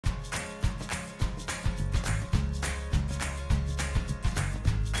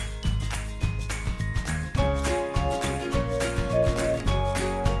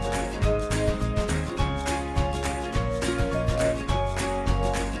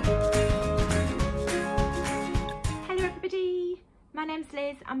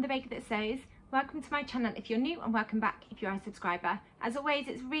guys, I'm the baker that sews. Welcome to my channel if you're new, and welcome back if you're a subscriber. As always,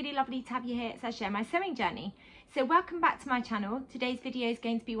 it's really lovely to have you here as I share my sewing journey. So welcome back to my channel. Today's video is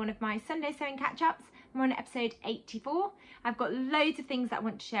going to be one of my Sunday sewing catch-ups. I'm on episode 84. I've got loads of things that I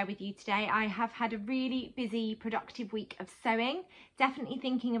want to share with you today. I have had a really busy, productive week of sewing. Definitely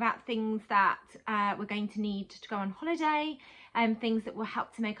thinking about things that we're going to need to go on holiday, things that will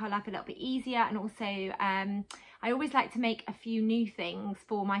help to make our life a little bit easier, and also I always like to make a few new things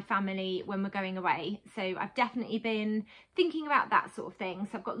for my family when we're going away. So I've definitely been thinking about that sort of thing.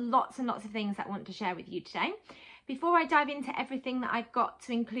 So I've got lots and lots of things that I want to share with you today. Before I dive into everything that I've got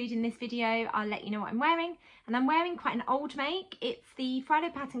to include in this video, I'll let you know what I'm wearing. And I'm wearing quite an old make. It's the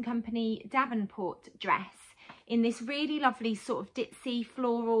Friday Pattern Company Davenport dress in this really lovely sort of ditzy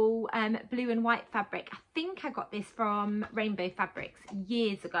floral blue and white fabric. I think I got this from Rainbow Fabrics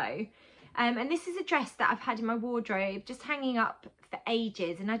years ago. And this is a dress that I've had in my wardrobe just hanging up for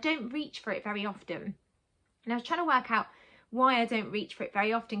ages, and I don't reach for it very often. And I was trying to work out why I don't reach for it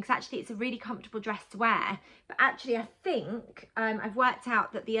very often, because actually it's a really comfortable dress to wear. But actually I think I've worked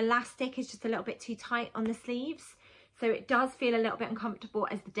out that the elastic is just a little bit too tight on the sleeves. So it does feel a little bit uncomfortable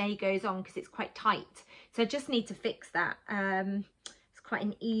as the day goes on because it's quite tight. So I just need to fix that. It's quite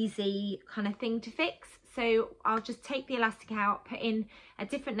an easy kind of thing to fix. So I'll just take the elastic out, put in a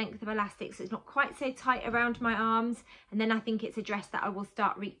different length of elastic so it's not quite so tight around my arms, and then I think it's a dress that I will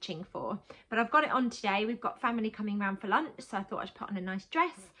start reaching for. But I've got it on today. We've got family coming round for lunch, so I thought I'd put on a nice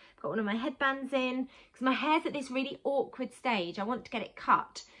dress. Got one of my headbands in, because my hair's at this really awkward stage. I want to get it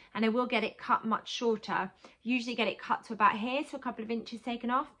cut, and I will get it cut much shorter. Usually get it cut to about here, so a couple of inches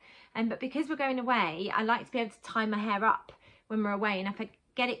taken off. But because we're going away, I like to be able to tie my hair up when we're away, and if I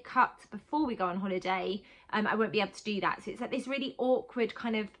get it cut before we go on holiday, I won't be able to do that. So it's at this really awkward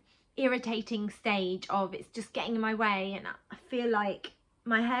kind of irritating stage of it's just getting in my way, and I feel like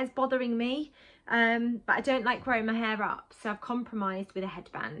my hair's bothering me, but I don't like wearing my hair up, so I've compromised with a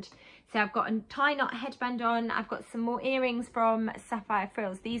headband. So I've got a tie knot headband on. I've got some more earrings from Sapphire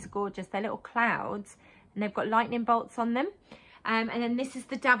Frills. These are gorgeous. They're little clouds and they've got lightning bolts on them. And then this is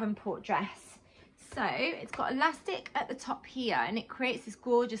the Davenport dress. So it's got elastic at the top here, and it creates this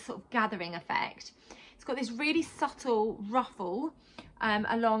gorgeous sort of gathering effect. It's got this really subtle ruffle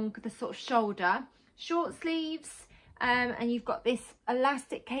along the sort of shoulder, short sleeves, and you've got this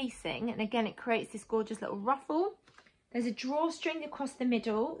elastic casing, and again it creates this gorgeous little ruffle. There's a drawstring across the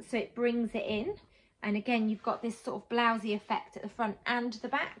middle, so it brings it in, and again you've got this sort of blousey effect at the front and the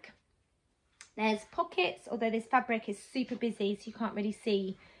back. There's pockets, although this fabric is super busy so you can't really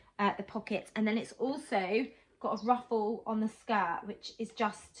see the pockets, and then it's also got a ruffle on the skirt, which is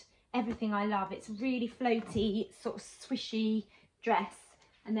just everything I love. It's really floaty, sort of swishy dress,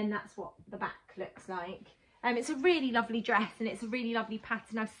 and then that's what the back looks like. It's a really lovely dress, and it's a really lovely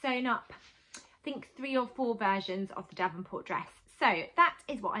pattern. I've sewn up I think 3 or 4 versions of the Davenport dress. So that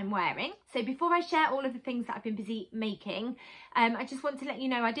is what I'm wearing. So before I share all of the things that I've been busy making, I just want to let you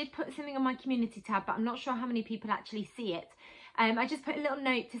know I did put something on my community tab, but I'm not sure how many people actually see it. I just put a little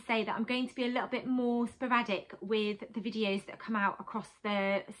note to say that I'm going to be a little bit more sporadic with the videos that come out across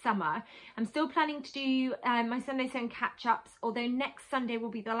the summer. I'm still planning to do my Sunday sewing catch-ups, although next Sunday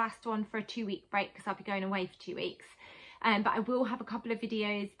will be the last one for a 2-week break because I'll be going away for 2 weeks. But I will have a couple of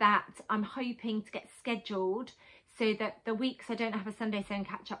videos that I'm hoping to get scheduled so that the weeks I don't have a Sunday sewing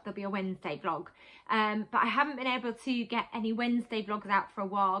catch-up, there'll be a Wednesday vlog. But I haven't been able to get any Wednesday vlogs out for a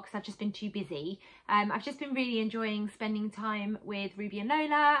while because I've just been too busy. I've just been really enjoying spending time with Ruby and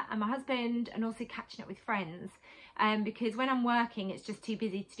Lola and my husband, and also catching up with friends. Because when I'm working, it's just too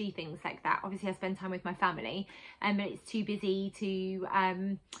busy to do things like that. Obviously, I spend time with my family, but it's too busy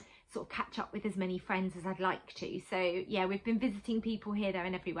to sort of catch up with as many friends as I'd like to. So yeah, we've been visiting people here, there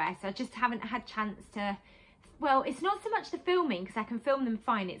and everywhere. So I just haven't had chance to, well, it's not so much the filming because I can film them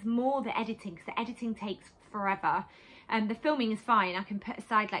fine. It's more the editing, because the editing takes forever. The filming is fine. I can put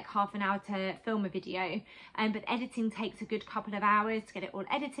aside like half an hour to film a video, but editing takes a good couple of hours to get it all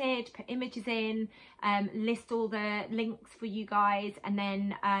edited, put images in, list all the links for you guys, and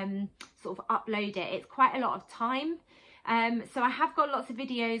then sort of upload it. It's quite a lot of time. So I have got lots of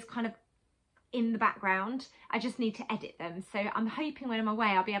videos kind of in the background. I just need to edit them. So I'm hoping when I'm away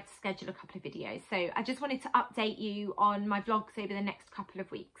I'll be able to schedule a couple of videos. So I just wanted to update you on my vlogs over the next couple of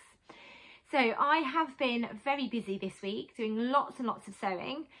weeks. So I have been very busy this week doing lots and lots of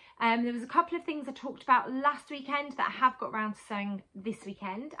sewing. There was a couple of things I talked about last weekend that I have got around to sewing this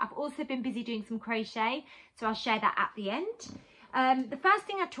weekend. I've also been busy doing some crochet, so I'll share that at the end. The first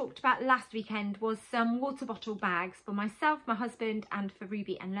thing I talked about last weekend was some water bottle bags for myself, my husband, and for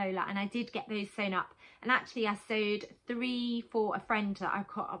Ruby and Lola, and I did get those sewn up. And actually I sewed 3 for a friend that I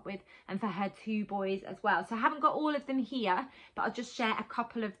caught up with, and for her 2 boys as well. So I haven't got all of them here, but I'll just share a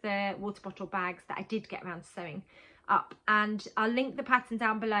couple of the water bottle bags that I did get around to sewing up, and I'll link the pattern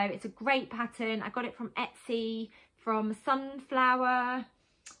down below. It's a great pattern. I got it from Etsy, from Sunflower.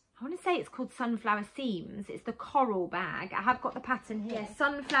 I want to say it's called Sunflower Seams. It's the coral bag. I have got the pattern here. Yeah,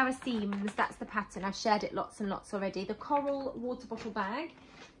 Sunflower Seams, that's the pattern. I've shared it lots and lots already. The coral water bottle bag.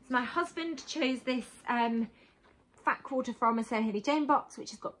 So my husband chose this fat quarter from a So Heavy Jane box, which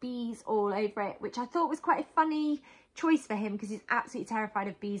has got bees all over it, which I thought was quite a funny choice for him because he's absolutely terrified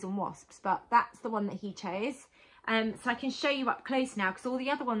of bees and wasps, but that's the one that he chose. So I can show you up close now, because all the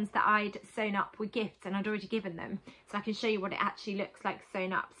other ones that I'd sewn up were gifts and I'd already given them. So I can show you what it actually looks like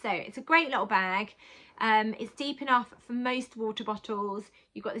sewn up. So it's a great little bag. It's deep enough for most water bottles.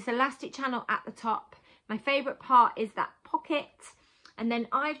 You've got this elastic channel at the top. My favourite part is that pocket. And then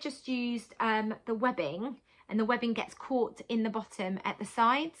I've just used the webbing, and the webbing gets caught in the bottom at the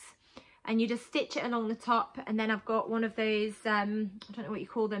sides. And you just stitch it along the top. And then I've got one of those, I don't know what you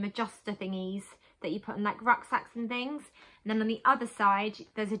call them, adjuster thingies that you put in like rucksacks and things. And then on the other side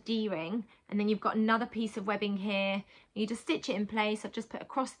there's a D-ring, and then you've got another piece of webbing here. You just stitch it in place. I've just put a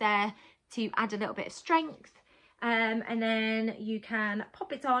cross there to add a little bit of strength, and then you can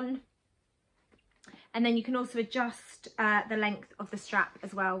pop it on, and then you can also adjust the length of the strap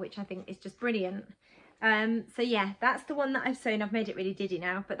as well, which I think is just brilliant. So yeah, that's the one that I've sewn. I've made it really diddy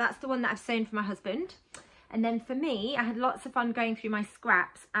now, but that's the one that I've sewn for my husband. And then for me, I had lots of fun going through my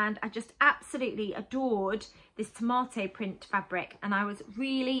scraps, and I just absolutely adored this tomato print fabric. And I was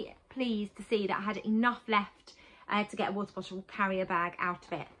really pleased to see that I had enough left to get a water bottle carrier bag out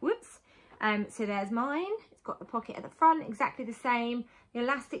of it. Whoops. So there's mine. It's got the pocket at the front, exactly the same. The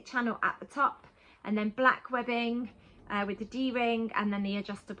elastic channel at the top, and then black webbing with the D-ring, and then the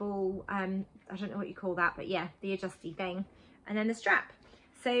adjustable, I don't know what you call that, but yeah, the adjusty thing. And then the strap.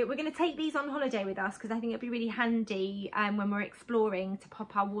 So we're going to take these on holiday with us, because I think it'd be really handy when we're exploring to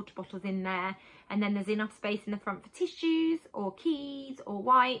pop our water bottles in there. And then there's enough space in the front for tissues or keys or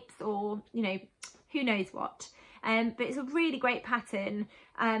wipes or, you know, who knows what. But it's a really great pattern,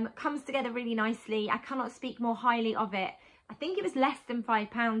 comes together really nicely. I cannot speak more highly of it. I think it was less than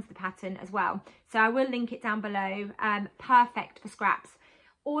 £5, the pattern as well. So I will link it down below. Perfect for scraps.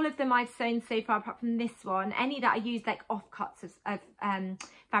 All of them I've sewn so far, apart from this one. Any that I used like offcuts of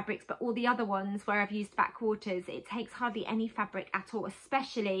fabrics, but all the other ones where I've used back quarters, it takes hardly any fabric at all,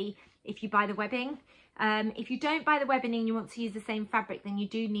 especially if you buy the webbing. If you don't buy the webbing and you want to use the same fabric, then you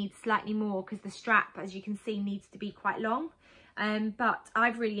do need slightly more, because the strap, as you can see, needs to be quite long. But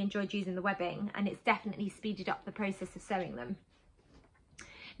I've really enjoyed using the webbing, and it's definitely speeded up the process of sewing them.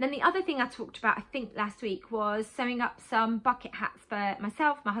 And then the other thing I talked about, I think last week, was sewing up some bucket hats for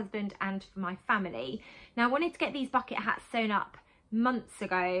myself, my husband, and for my family. Now I wanted to get these bucket hats sewn up months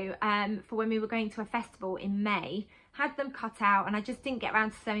ago for when we were going to a festival in May. Had them cut out, and I just didn't get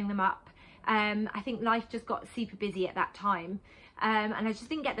around to sewing them up. I think life just got super busy at that time, and I just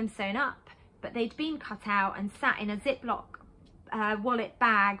didn't get them sewn up. But they'd been cut out and sat in a Ziploc wallet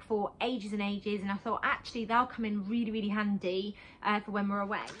bag for ages and ages, and I thought actually they'll come in really, really handy for when we're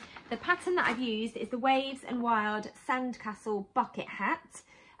away. The pattern that I've used is the Waves and Wild Sandcastle bucket hat,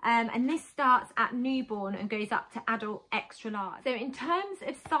 and this starts at newborn and goes up to adult extra large. So in terms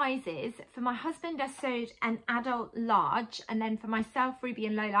of sizes, for my husband I sewed an adult large, and then for myself, Ruby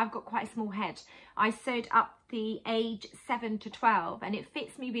and Lola, I've got quite a small head. I sewed up the age 7 to 12, and it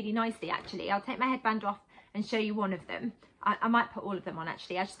fits me really nicely actually. I'll take my headband off and show you one of them. I might put all of them on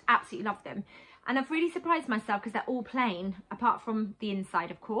actually. I just absolutely love them, and I've really surprised myself because they're all plain apart from the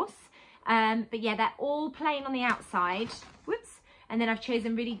inside, of course, but yeah, they're all plain on the outside. Whoops. And then I've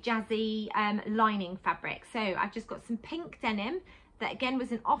chosen really jazzy lining fabric. So I've just got some pink denim that again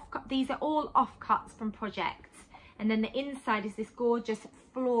was an offcut. These are all offcuts from projects, and then the inside is this gorgeous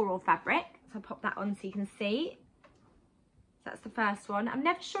floral fabric. So I'll pop that on so you can see. So that's the first one. I'm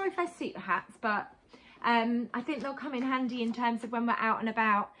never sure if I suit the hats, but I think they'll come in handy in terms of when we're out and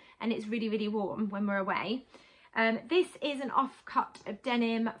about and it's really, really warm when we're away. This is an offcut of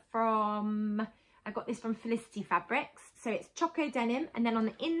denim from, I got this from Felicity Fabrics. So it's choco denim, and then on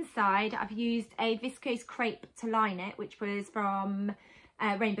the inside I've used a viscose crepe to line it, which was from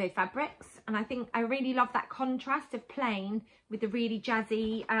Rainbow Fabrics. And I think I really love that contrast of plain with the really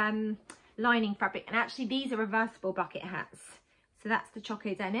jazzy lining fabric. And actually these are reversible bucket hats. So that's the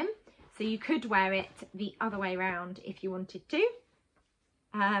choco denim. So you could wear it the other way around if you wanted to,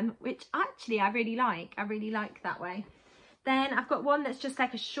 which actually I really like. I really like that way. Then I've got one that's just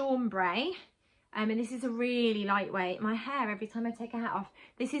like a chambray. And this is a really lightweight. My hair, every time I take a hat off,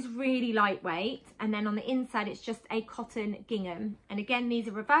 this is really lightweight. And then on the inside, it's just a cotton gingham. And again, these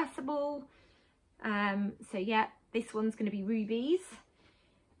are reversible. So yeah, this one's going to be rubies.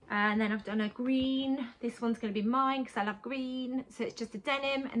 And then I've done a green. This one's going to be mine because I love green. So it's just a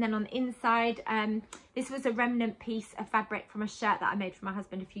denim. And then on the inside, this was a remnant piece of fabric from a shirt that I made for my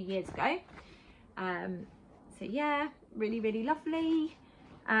husband a few years ago. So yeah, really, really lovely.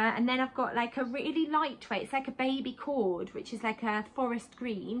 And then I've got like a really lightweight, it's like a baby cord, which is like a forest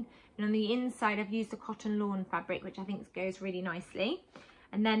green. And on the inside, I've used a cotton lawn fabric, which I think goes really nicely.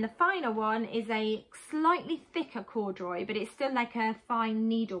 And then the final one is a slightly thicker corduroy, but it's still like a fine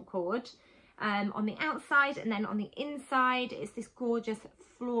needle cord on the outside. And then on the inside, it's this gorgeous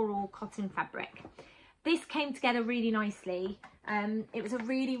floral cotton fabric. This came together really nicely. It was a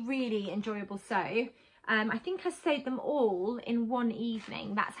really, really enjoyable sew. I think I sewed them all in one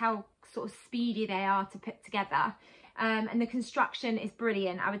evening. That's how sort of speedy they are to put together. And the construction is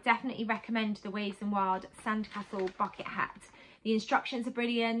brilliant. I would definitely recommend the Waves and Wild Sandcastle bucket hat. The instructions are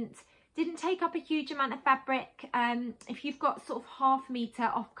brilliant. Didn't take up a huge amount of fabric. If you've got sort of 1/2 metre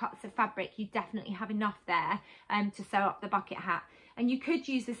offcuts of fabric, you definitely have enough there to sew up the bucket hat. And you could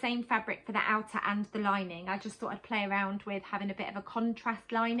use the same fabric for the outer and the lining. I just thought I'd play around with having a bit of a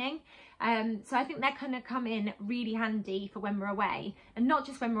contrast lining. So I think they're going to come in really handy for when we're away. And not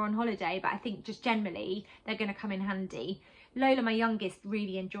just when we're on holiday, but I think just generally they're going to come in handy. Lola, my youngest,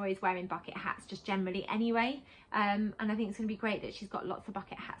 really enjoys wearing bucket hats just generally anyway. And I think it's going to be great that she's got lots of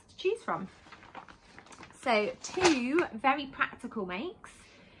bucket hats to choose from. So 2 very practical makes.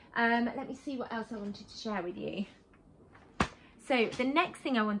 Let me see what else I wanted to share with you. So the next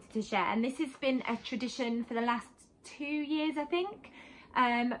thing I wanted to share, and this has been a tradition for the last 2 years, I think.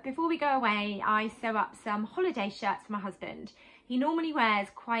 Before we go away, I sew up some holiday shirts for my husband. He normally wears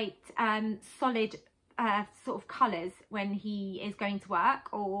quite solid sort of colours when he is going to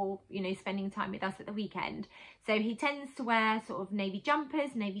work or, you know, spending time with us at the weekend. So he tends to wear sort of navy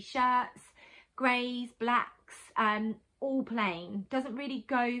jumpers, navy shirts, greys, blacks, all plain. Doesn't really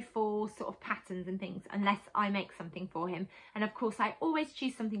go for sort of patterns and things unless I make something for him. And of course I always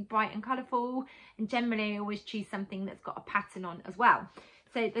choose something bright and colourful, and generally I always choose something that's got a pattern on as well.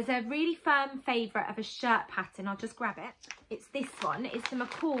 So there's a really firm favourite of a shirt pattern. I'll just grab it. It's this one. It's the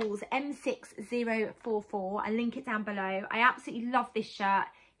McCall's M6044. I'll link it down below. I absolutely love this shirt.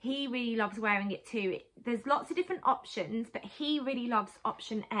 He really loves wearing it too. There's lots of different options, but he really loves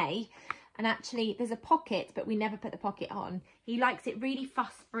option A. And actually there's a pocket, but we never put the pocket on. He likes it really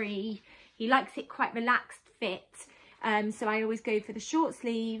fuss-free. He likes it quite relaxed fit. So I always go for the short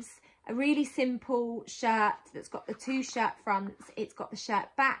sleeves, a really simple shirt that's got the 2 shirt fronts. It's got the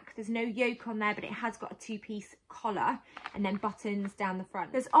shirt back. There's no yoke on there, but it has got a 2-piece collar and then buttons down the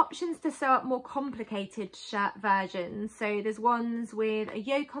front. There's options to sew up more complicated shirt versions. So there's ones with a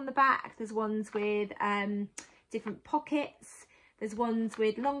yoke on the back. There's ones with different pockets. There's ones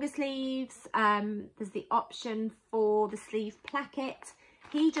with longer sleeves. There's the option for the sleeve placket.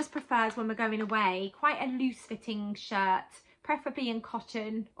 He just prefers, when we're going away, quite a loose fitting shirt, preferably in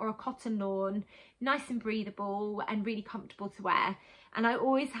cotton or a cotton lawn, nice and breathable and really comfortable to wear. And I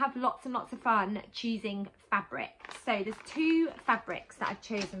always have lots and lots of fun choosing fabric. So there's 2 fabrics that I've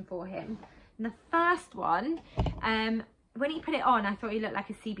chosen for him. And the first one, when he put it on, I thought he looked like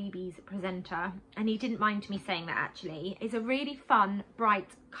a CBeebies presenter, and he didn't mind me saying that actually. It's a really fun, bright,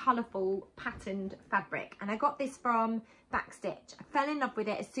 colourful, patterned fabric. And I got this from Backstitch. I fell in love with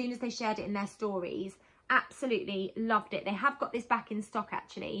it as soon as they shared it in their stories. Absolutely loved it. They have got this back in stock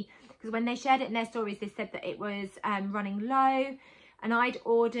actually, because when they shared it in their stories, they said that it was running low. And I'd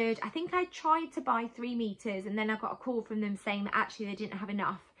ordered, I think I tried to buy 3 meters, and then I got a call from them saying that actually they didn't have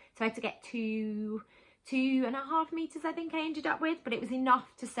enough. So I had to get 2.5 meters, I think I ended up with, but it was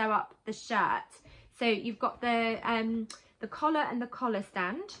enough to sew up the shirt. So you've got the collar and the collar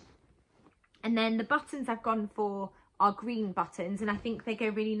stand, and then the buttons I've gone for are green buttons, and I think they go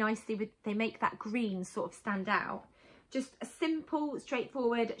really nicely with, they make that green sort of stand out. Just a simple,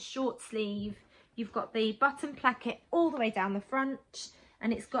 straightforward short sleeve. You've got the button placket all the way down the front,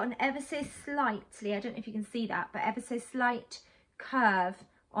 and it's got an ever so slightly, I don't know if you can see that, but ever so slight curve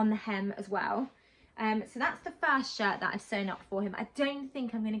on the hem as well. So that's the first shirt that I've sewn up for him. I don't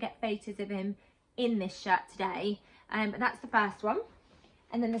think I'm going to get photos of him in this shirt today, but that's the first one.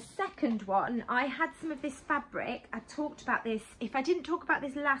 And then the second one, I had some of this fabric. I talked about this, if I didn't talk about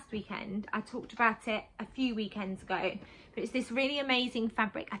this last weekend, I talked about it a few weekends ago. But it's this really amazing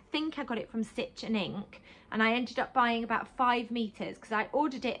fabric. I think I got it from Stitch and Ink, and I ended up buying about 5 meters because I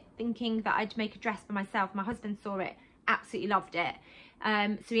ordered it thinking that I'd make a dress for myself. My husband saw it, absolutely loved it.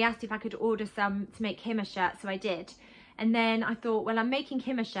 So he asked if I could order some to make him a shirt, so I did. And then I thought, well, I'm making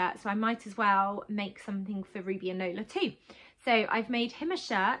him a shirt, so I might as well make something for Ruby and Lola too. So I've made him a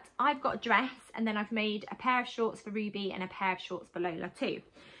shirt, I've got a dress, and then I've made a pair of shorts for Ruby and a pair of shorts for Lola too.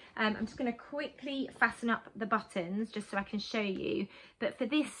 I'm just going to quickly fasten up the buttons just so I can show you. But for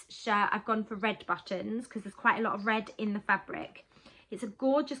this shirt, I've gone for red buttons because there's quite a lot of red in the fabric. It's a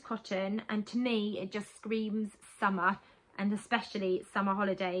gorgeous cotton, and to me, it just screams summer, and especially summer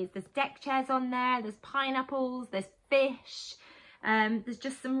holidays. There's deck chairs on there, there's pineapples, there's fish. There's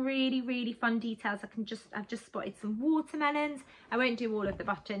just some really fun details. I've just spotted some watermelons. I won't do all of the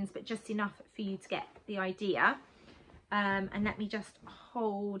buttons, but just enough for you to get the idea. And let me just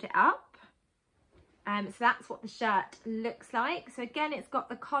hold it up. So that's what the shirt looks like. So again, it's got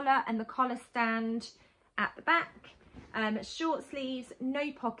the collar and the collar stand at the back. Short sleeves,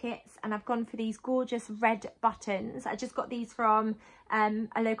 no pockets, and I've gone for these gorgeous red buttons. I just got these from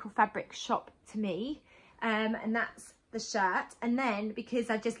a local fabric shop to me, and that's the shirt. And then, because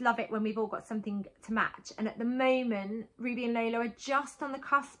I just love it when we've all got something to match, and at the moment Ruby and Lola are just on the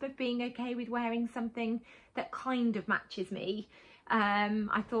cusp of being okay with wearing something that kind of matches me,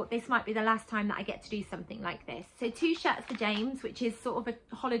 I thought this might be the last time that I get to do something like this. So 2 shirts for James, which is sort of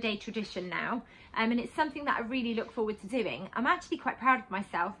a holiday tradition now, and it's something that I really look forward to doing. I'm actually quite proud of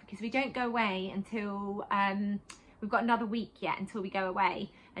myself because we don't go away until we've got another week yet until we go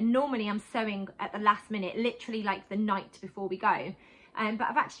away, and normally I'm sewing at the last minute, literally like the night before we go. But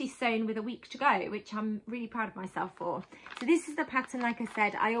I've actually sewn with a week to go, which I'm really proud of myself for. So this is the pattern. Like I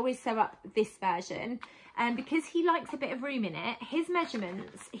said, I always sew up this version, and because he likes a bit of room in it, his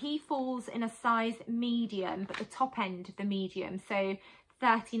measurements, he falls in a size medium, but the top end of the medium. So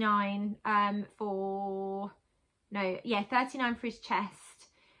 39 for his chest,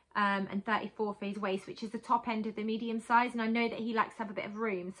 and 34 for his waist, which is the top end of the medium size. And I know that he likes to have a bit of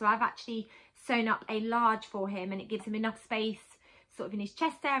room, so I've actually sewn up a large for him, and it gives him enough space sort of in his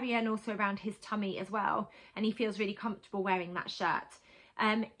chest area and also around his tummy as well, and he feels really comfortable wearing that shirt.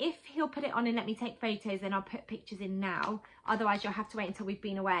 If he'll put it on and let me take photos, then I'll put pictures in now. Otherwise you'll have to wait until we've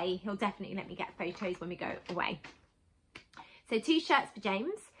been away. He'll definitely let me get photos when we go away. So 2 shirts for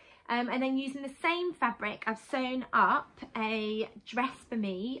James, and then using the same fabric, I've sewn up a dress for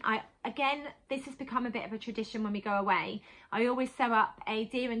me. Again, this has become a bit of a tradition when we go away. I always sew up a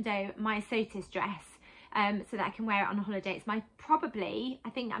Deer and Doe myosotis dress, so that I can wear it on a holiday. It's I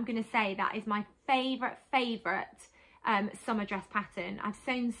think I'm going to say that is my favourite summer dress pattern. I've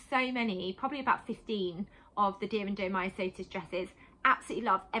sewn so many, probably about 15 of the Deer and Doe myosotis dresses. Absolutely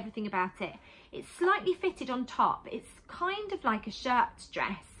love everything about it. It's slightly fitted on top. It's kind of like a shirt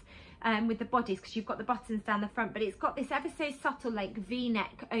dress with the bodies, because you've got the buttons down the front, but it's got this ever so subtle like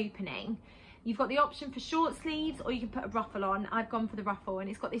V-neck opening. You've got the option for short sleeves, or you can put a ruffle on. I've gone for the ruffle, and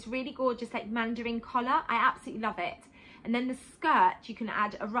it's got this really gorgeous like mandarin collar. I absolutely love it. And then the skirt, you can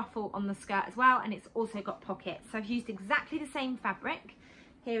add a ruffle on the skirt as well, and it's also got pockets. So I've used exactly the same fabric.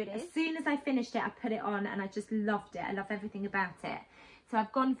 Here it is. As soon as I finished it, I put it on, and I just loved it. I love everything about it. So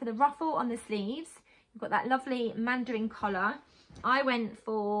I've gone for the ruffle on the sleeves. You've got that lovely mandarin collar. I went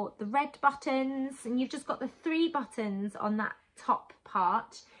for the red buttons, and you've just got the 3 buttons on that top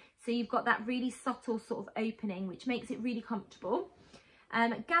part. So you've got that really subtle sort of opening, which makes it really comfortable.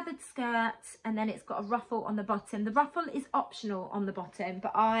 Gathered skirt, and then it's got a ruffle on the bottom. The ruffle is optional on the bottom,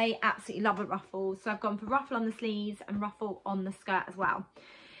 but I absolutely love a ruffle. So I've gone for ruffle on the sleeves and ruffle on the skirt as well.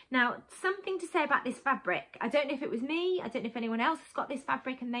 Now, something to say about this fabric. I don't know if it was me, I don't know if anyone else has got this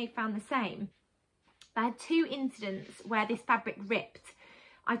fabric and they found the same. I had 2 incidents where this fabric ripped.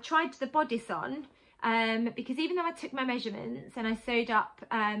 I tried the bodice on, because even though I took my measurements and I sewed up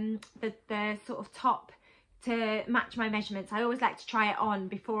the sort of top to match my measurements, I always like to try it on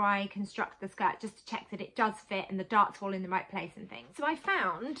before I construct the skirt, just to check that it does fit and the darts fall in the right place and things. So I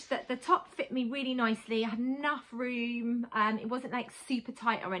found that the top fit me really nicely. I had enough room. It wasn't like super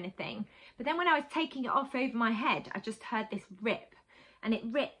tight or anything. But then when I was taking it off over my head, I just heard this rip, and it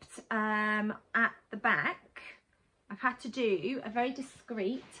ripped at the back. I've had to do a very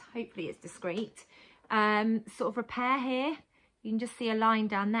discreet, hopefully it's discreet, sort of repair here. You can just see a line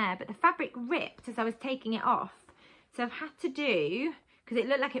down there, but the fabric ripped as I was taking it off. So I've had to do, because it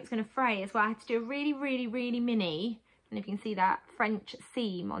looked like it was going to fray as well, I had to do a really mini, and if you can see that, French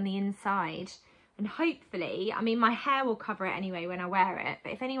seam on the inside. And hopefully, I mean, my hair will cover it anyway when I wear it,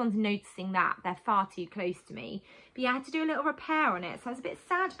 but if anyone's noticing that, they're far too close to me. But yeah, I had to do a little repair on it, so I was a bit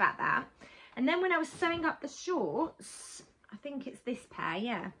sad about that. And then when I was sewing up the shorts, I think it's this pair,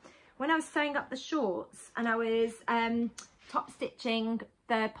 yeah. When I was sewing up the shorts and I was top stitching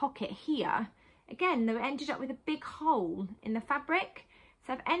the pocket here, again, they ended up with a big hole in the fabric.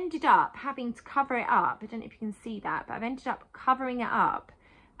 So I've ended up having to cover it up. I don't know if you can see that, but I've ended up covering it up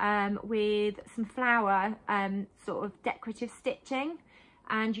with some flower sort of decorative stitching.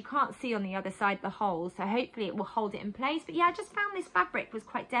 And you can't see on the other side the hole, so hopefully it will hold it in place. But yeah, I just found this fabric was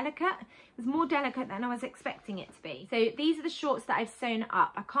quite delicate. It was more delicate than I was expecting it to be. So these are the shorts that I've sewn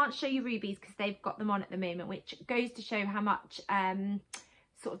up. I can't show you Ruby's because they've got them on at the moment, which goes to show how much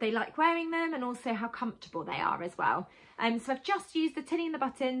sort of they like wearing them, and also how comfortable they are as well. So I've just used the Tilly and the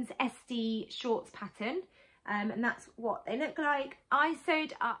Buttons SD shorts pattern. And that's what they look like. I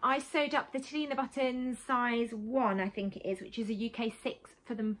sewed up the Tilly and the Buttons size 1, I think it is, which is a UK 6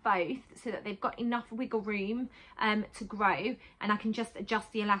 for them both, so that they've got enough wiggle room to grow, and I can just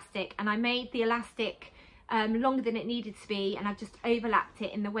adjust the elastic. And I made the elastic longer than it needed to be, and I've just overlapped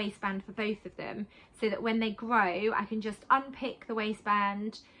it in the waistband for both of them, so that when they grow I can just unpick the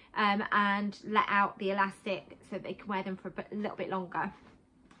waistband and let out the elastic so that they can wear them for a little bit longer.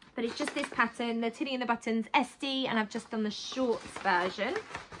 But it's just this pattern, the Tilly and the Buttons SD, and I've just done the shorts version.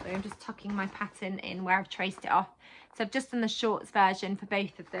 So I'm just tucking my pattern in where I've traced it off. So I've just done the shorts version for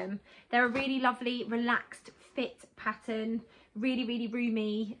both of them. They're a really lovely, relaxed fit pattern, really, really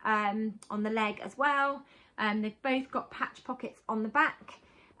roomy on the leg as well. They've both got patch pockets on the back.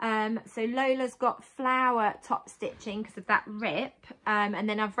 So Lola's got flower top stitching because of that rip, and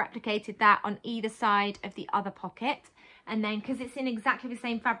then I've replicated that on either side of the other pocket. And then because it's in exactly the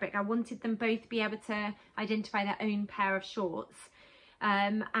same fabric, I wanted them both to be able to identify their own pair of shorts.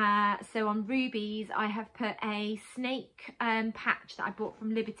 So on Ruby's, I have put a snake patch that I bought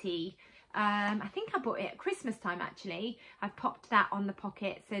from Liberty. I think I bought it at Christmas time actually. I've popped that on the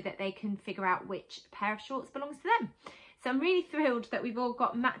pocket so that they can figure out which pair of shorts belongs to them. So I'm really thrilled that we've all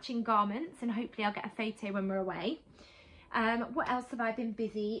got matching garments, and hopefully I'll get a photo when we're away. What else have I been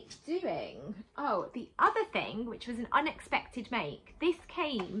busy doing? Oh, the other thing, which was an unexpected make. This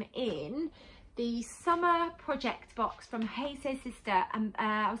came in the summer project box from Hey So Sister,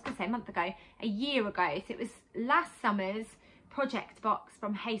 I was going to say a month ago, a year ago. So it was last summer's project box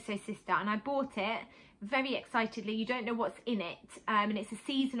from Hey So Sister, and I bought it very excitedly. You don't know what's in it, and it's a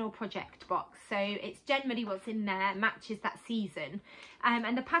seasonal project box, so it's generally what's in there matches that season.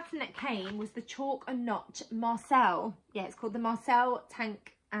 And the pattern that came was the chalk and notch Marcel. Yeah, it's called the Marcel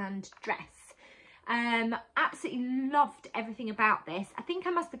tank and dress. Absolutely loved everything about this. I think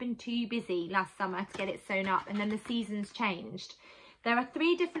I must have been too busy last summer to get it sewn up, and then the seasons changed. There are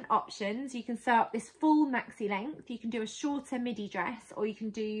 3 different options. You can sew up this full maxi length, you can do a shorter midi dress, or you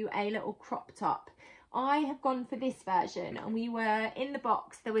can do a little crop top. I have gone for this version, and we were in the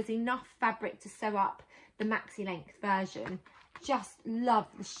box, there was enough fabric to sew up the maxi length version. Just love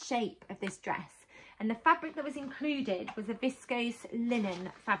the shape of this dress. And the fabric that was included was a viscose linen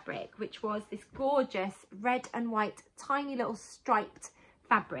fabric, which was this gorgeous red and white tiny little striped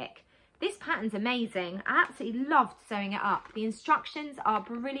fabric. This pattern's amazing. I absolutely loved sewing it up. The instructions are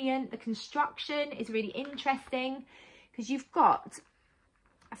brilliant. The construction is really interesting because you've got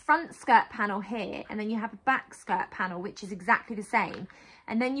a front skirt panel here, and then you have a back skirt panel, which is exactly the same.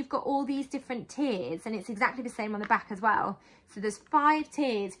 And then you've got all these different tiers, and it's exactly the same on the back as well. So there's 5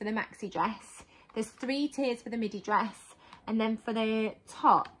 tiers for the maxi dress. There's 3 tiers for the midi dress. And then for the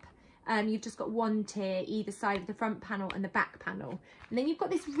top, you've just got 1 tier either side of the front panel and the back panel. And then you've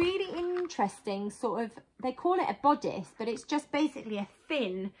got this really interesting sort of, they call it a bodice, but it's just basically a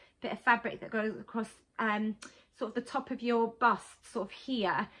thin bit of fabric that goes across sort of the top of your bust, sort of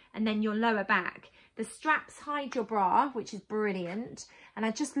here, and then your lower back. The straps hide your bra, which is brilliant, and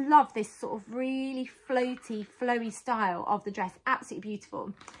I just love this sort of really floaty, flowy style of the dress. Absolutely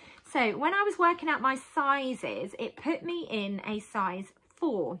beautiful. So when I was working out my sizes, it put me in a size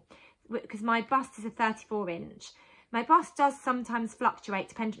 4 because my bust is a 34 inch. My bust does sometimes fluctuate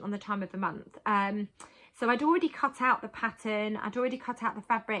depending on the time of the month. So I'd already cut out the pattern, I'd already cut out the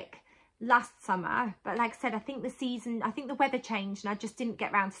fabric last summer, but like I said, I think the weather changed and I just didn't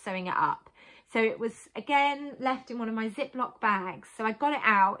get around to sewing it up. So it was again left in one of my Ziploc bags. So I got it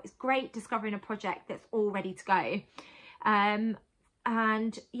out. It's great discovering a project that's all ready to go.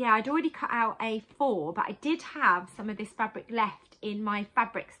 And yeah, I'd already cut out a 4, but I did have some of this fabric left in my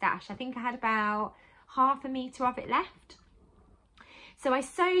fabric stash. I think I had about ½ meter of it left. So I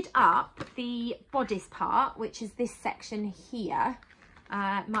sewed up the bodice part, which is this section here.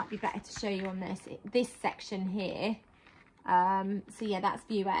 It might be better to show you on this section here. So yeah, that's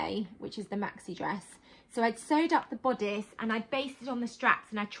view A, which is the maxi dress. So I'd sewed up the bodice and I based it on the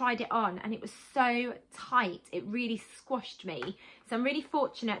straps and I tried it on, and it was so tight, it really squashed me. So I'm really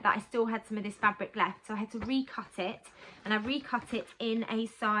fortunate that I still had some of this fabric left. So I had to recut it, and I recut it in a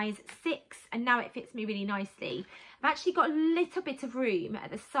size 6, and now it fits me really nicely. I've actually got a little bit of room at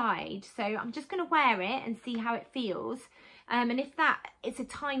the side, so I'm just going to wear it and see how it feels. And if it's a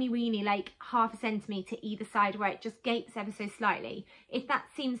tiny weeny, like ½ centimetre either side where it just gapes ever so slightly, if that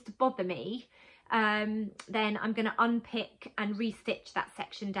seems to bother me, then I'm going to unpick and restitch that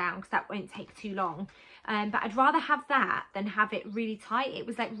section down, because that won't take too long. But I'd rather have that than have it really tight. It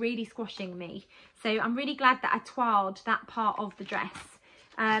was like really squashing me. So I'm really glad that I twirled that part of the dress.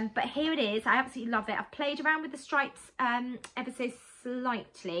 But here it is. I absolutely love it. I've played around with the stripes ever so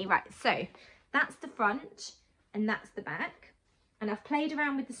slightly. Right, so that's the front and that's the back. And I've played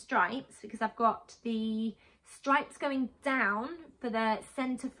around with the stripes because I've got the stripes going down for the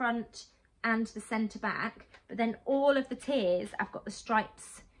centre front and the centre back. But then all of the tiers, I've got the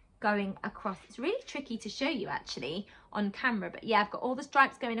stripes going across. It's really tricky to show you actually on camera, but yeah, I've got all the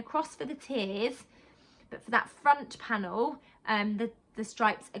stripes going across for the tiers, but for that front panel the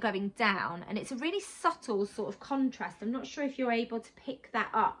stripes are going down, and it's a really subtle sort of contrast. I'm not sure if you're able to pick that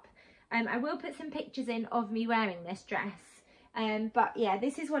up. I will put some pictures in of me wearing this dress, but yeah,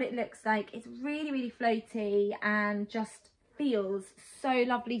 this is what it looks like. It's really floaty and just feels so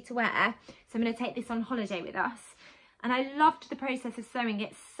lovely to wear. So I'm going to take this on holiday with us. And I loved the process of sewing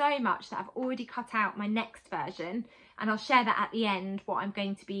it so much that I've already cut out my next version, and I'll share that at the end, what I'm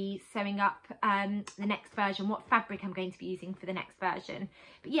going to be sewing up the next version, what fabric I'm going to be using for the next version.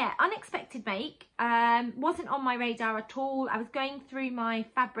 But yeah, unexpected make, wasn't on my radar at all. I was going through my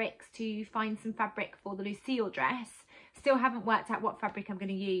fabrics to find some fabric for the Lucille dress. Still haven't worked out what fabric I'm going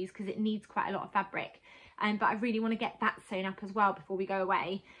to use because it needs quite a lot of fabric. But I really want to get that sewn up as well before we go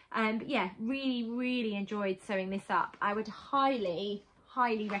away. But yeah, really enjoyed sewing this up. I would highly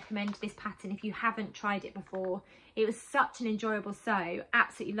recommend this pattern if you haven't tried it before. It was such an enjoyable sew.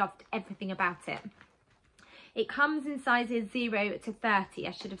 Absolutely loved everything about it. It comes in sizes 0 to 30,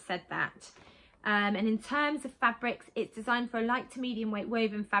 I should have said that. And in terms of fabrics, it's designed for a light to medium weight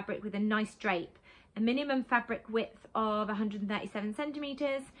woven fabric with a nice drape. A minimum fabric width of 137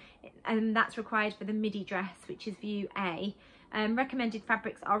 centimetres, and that's required for the midi dress, which is view A. Recommended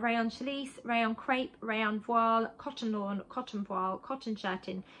fabrics are rayon challis, rayon crepe, rayon voile, cotton lawn, cotton voile, cotton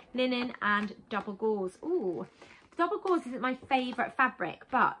shirting, linen and double gauze. Ooh, double gauze isn't my favourite fabric,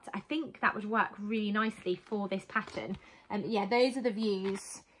 but I think that would work really nicely for this pattern. Yeah, those are the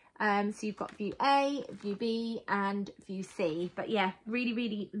views. So you've got view A, view B and view C. But yeah,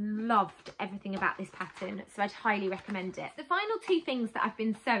 really loved everything about this pattern, so I'd highly recommend it. The final 2 things that I've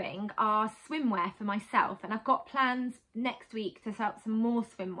been sewing are swimwear for myself, and I've got plans next week to sew up some more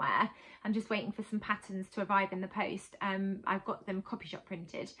swimwear. I'm just waiting for some patterns to arrive in the post. I've got them copy shop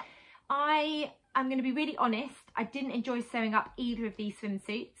printed. I'm going to be really honest, I didn't enjoy sewing up either of these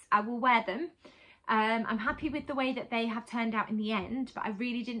swimsuits. I will wear them. I'm happy with the way that they have turned out in the end, but I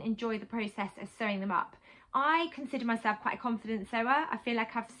really didn't enjoy the process of sewing them up. I consider myself quite a confident sewer. I feel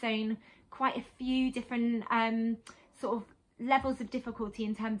like I've sewn quite a few different sort of levels of difficulty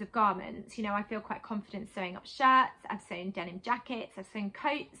in terms of garments. You know, I feel quite confident sewing up shirts, I've sewn denim jackets, I've sewn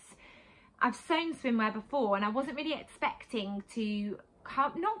coats. I've sewn swimwear before, and I wasn't really expecting to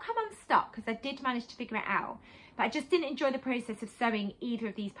not come unstuck, because I did manage to figure it out, but I just didn't enjoy the process of sewing either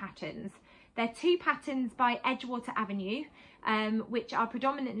of these patterns. They're 2 patterns by Edgewater Avenue, which are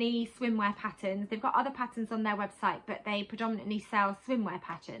predominantly swimwear patterns. They've got other patterns on their website, but they predominantly sell swimwear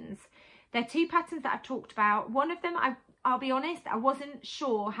patterns. They're 2 patterns that I've talked about. One of them, I'll be honest, I wasn't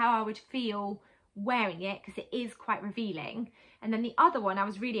sure how I would feel wearing it because it is quite revealing. And then the other one, I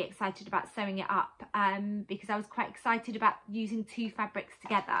was really excited about sewing it up because I was quite excited about using 2 fabrics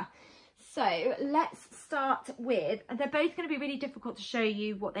together. So let's start with, they're both going to be really difficult to show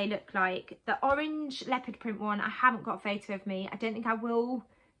you what they look like. The orange leopard print one, I haven't got a photo of me. I don't think I will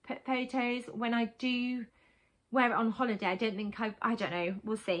put photos when I do wear it on holiday. I don't think I don't know,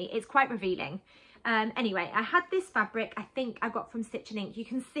 we'll see. It's quite revealing. Anyway, I had this fabric, I think I got from Stitch and Ink. You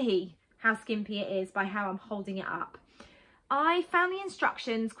can see how skimpy it is by how I'm holding it up. I found the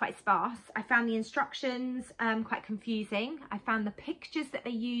instructions quite sparse. I found the instructions quite confusing. I found the pictures that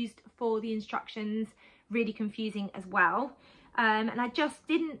they used for the instructions really confusing as well. And I just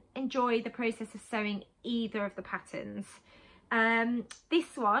didn't enjoy the process of sewing either of the patterns.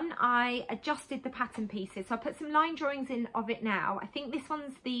 This one, I adjusted the pattern pieces. So I put some line drawings in of it now. I think this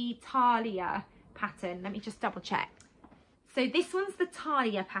one's the Talia pattern. Let me just double check. So this one's the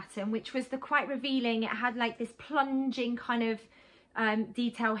Talia pattern, which was the quite revealing. It had like this plunging kind of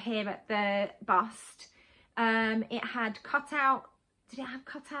detail here at the bust. It had cutout. Did it have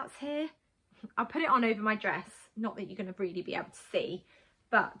cutouts here? I'll put it on over my dress, not that you're going to really be able to see,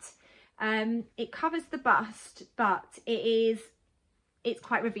 but it covers the bust, but it's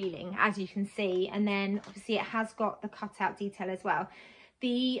quite revealing, as you can see. And then obviously it has got the cutout detail as well.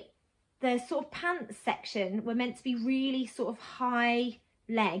 The sort of pants section were meant to be really sort of high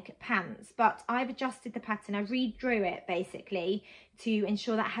leg pants, but I've adjusted the pattern. I redrew it basically to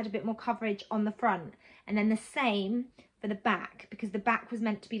ensure that I had a bit more coverage on the front, and then the same for the back, because the back was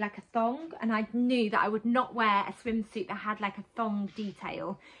meant to be like a thong, and I knew that I would not wear a swimsuit that had like a thong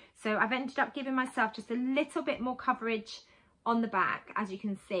detail. So I've ended up giving myself just a little bit more coverage on the back, as you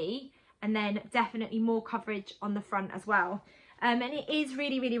can see, and then definitely more coverage on the front as well. And it is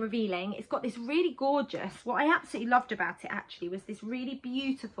really, really revealing. It's got this really gorgeous, what I absolutely loved about it actually was this really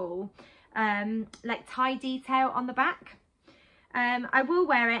beautiful like tie detail on the back. I will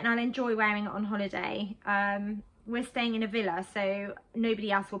wear it and I'll enjoy wearing it on holiday. We're staying in a villa, so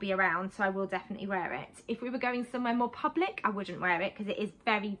nobody else will be around, so I will definitely wear it. If we were going somewhere more public, I wouldn't wear it because it is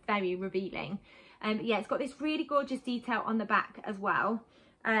very, very revealing. Yeah, it's got this really gorgeous detail on the back as well.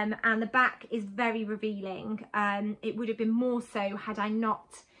 And the back is very revealing. It would have been more so had I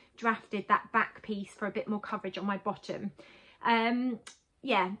not drafted that back piece for a bit more coverage on my bottom.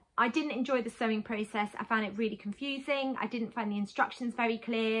 Yeah, I didn't enjoy the sewing process. I found it really confusing. I didn't find the instructions very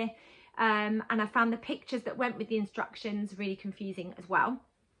clear. And I found the pictures that went with the instructions really confusing as well.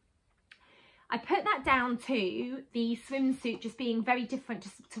 I put that down to the swimsuit just being very different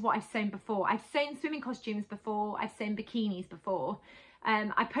to what I've sewn before. I've sewn swimming costumes before, I've sewn bikinis before.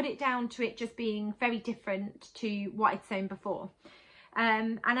 I put it down to it just being very different to what I'd sewn before.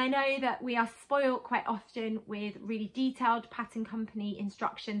 And I know that we are spoiled quite often with really detailed pattern company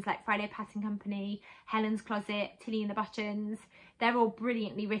instructions like Friday Pattern Company, Helen's Closet, Tilly and the Buttons. They're all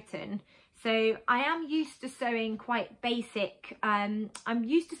brilliantly written. So I am used to sewing quite basic, I'm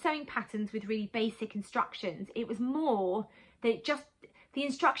used to sewing patterns with really basic instructions. It was more that the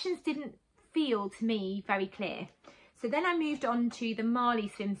instructions didn't feel to me very clear. So then I moved on to the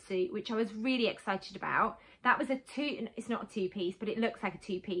Marley swimsuit, which I was really excited about. That was it's not a two-piece, but it looks like a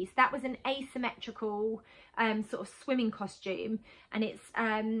two-piece. That was an asymmetrical sort of swimming costume, and it's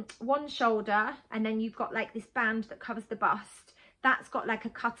one shoulder, and then you've got like this band that covers the bust. That's got like a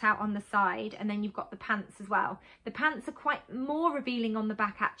cutout on the side, and then you've got the pants as well. The pants are quite more revealing on the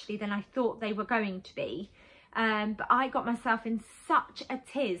back actually than I thought they were going to be. But I got myself in such a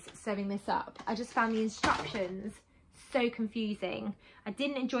tiz sewing this up. I just found the instructions so confusing. I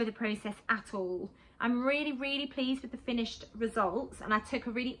didn't enjoy the process at all. I'm really, really pleased with the finished results, and I took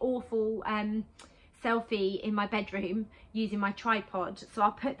a really awful selfie in my bedroom using my tripod, so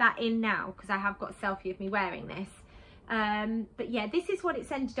I'll put that in now because I have got a selfie of me wearing this. But yeah, this is what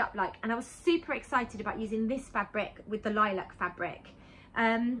it's ended up like, and I was super excited about using this fabric with the lilac fabric.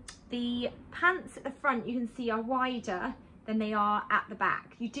 The pants at the front you can see are wider than they are at the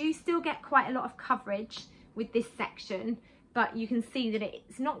back. You do still get quite a lot of coverage with this section, but you can see that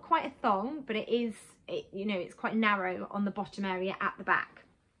it's not quite a thong, but you know, it's quite narrow on the bottom area at the back.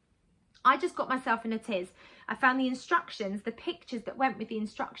 I just got myself in a tiz. I found the instructions, the pictures that went with the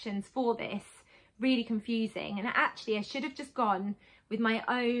instructions for this, really confusing, and actually I should have just gone with my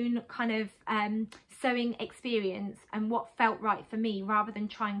own kind of sewing experience and what felt right for me, rather than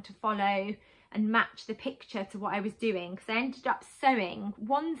trying to follow and match the picture to what I was doing, because I ended up sewing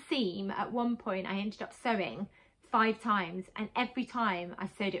one seam at one point. I ended up sewing 5 times, and every time I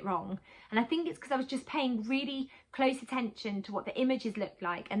sewed it wrong. And I think it's because I was just paying really close attention to what the images looked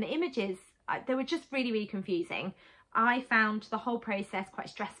like, and the images, they were just really, really confusing. I found the whole process quite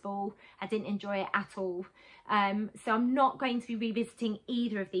stressful. I didn't enjoy it at all. So I'm not going to be revisiting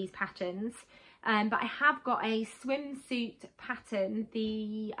either of these patterns. But I have got a swimsuit pattern,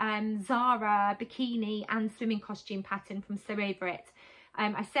 the Zara bikini and swimming costume pattern from Sew Over It.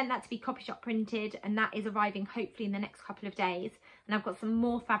 I sent that to be copy shop printed, and that is arriving hopefully in the next couple of days. And I've got some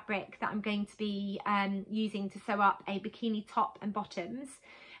more fabric that I'm going to be using to sew up a bikini top and bottoms.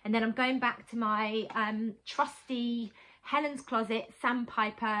 And then I'm going back to my trusty Helen's Closet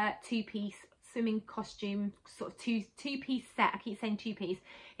Sandpiper 2-piece swimming costume, sort of two-piece set. I keep saying 2-piece.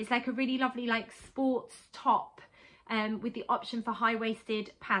 It's like a really lovely like sports top with the option for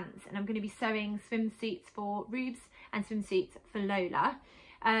high-waisted pants, and I'm going to be sewing swimsuits for Rubes and swimsuits for Lola.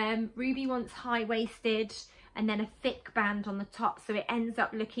 Ruby wants high-waisted and then a thick band on the top, so it ends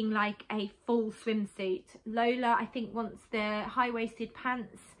up looking like a full swimsuit. Lola, I think, wants the high-waisted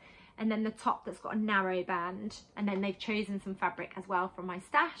pants and then the top that's got a narrow band, and then they've chosen some fabric as well from my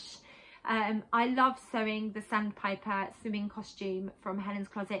stash. I love sewing the Sandpiper swimming costume from Helen's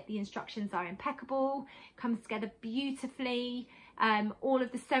Closet. The instructions are impeccable, comes together beautifully. all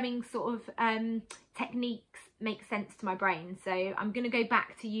of the sewing sort of techniques make sense to my brain. So I'm going to go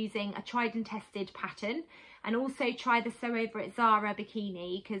back to using a tried and tested pattern, and also try the Sew Over It Zara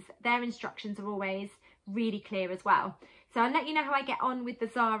bikini, because their instructions are always really clear as well. So I'll let you know how I get on with the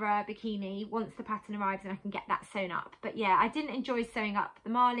Zara bikini once the pattern arrives and I can get that sewn up. But yeah, I didn't enjoy sewing up the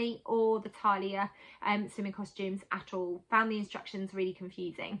Marley or the Talia swimming costumes at all. Found the instructions really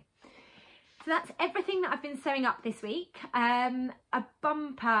confusing. So that's everything that I've been sewing up this week. A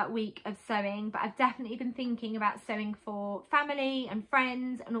bumper week of sewing, but I've definitely been thinking about sewing for family and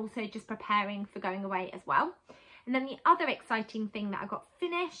friends, and also just preparing for going away as well. And then the other exciting thing that I got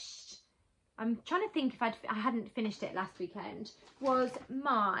finished, I'm trying to think if I hadn't finished it last weekend, was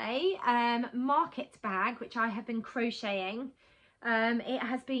my market bag, which I have been crocheting. It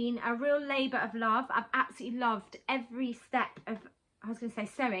has been a real labour of love. I've absolutely loved every step of, I was going to say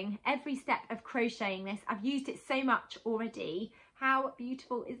sewing, every step of crocheting this. I've used it so much already. How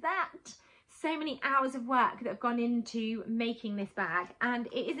beautiful is that? So many hours of work that have gone into making this bag, and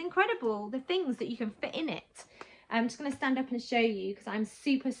it is incredible the things that you can fit in it. I'm just going to stand up and show you, because I'm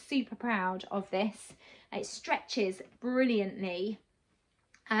super, super proud of this. It stretches brilliantly.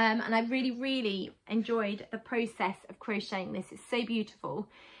 And I really, really enjoyed the process of crocheting this. It's so beautiful.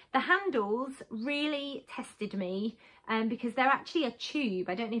 The handles really tested me because they're actually a tube.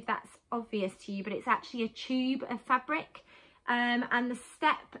 I don't know if that's obvious to you, but it's actually a tube of fabric. And the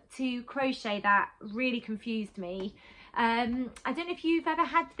step to crochet that really confused me. I don't know if you've ever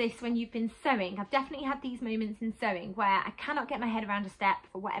had this when you've been sewing. I've definitely had these moments in sewing where I cannot get my head around a step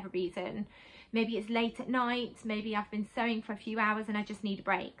for whatever reason. Maybe it's late at night, maybe I've been sewing for a few hours and I just need a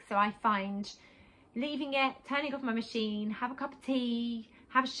break. So I find leaving it, turning off my machine, have a cup of tea,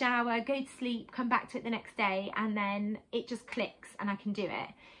 have a shower, go to sleep, come back to it the next day, and then it just clicks and I can do it.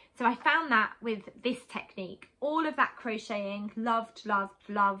 So I found that with this technique, all of that crocheting, loved, loved,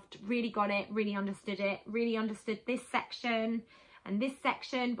 loved, really got it, really understood this section and this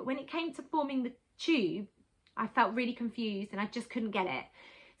section. But when it came to forming the tube, I felt really confused and I just couldn't get it.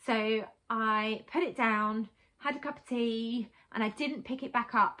 So I put it down, had a cup of tea, and I didn't pick it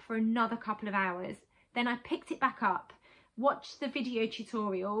back up for another couple of hours. Then I picked it back up, watched the video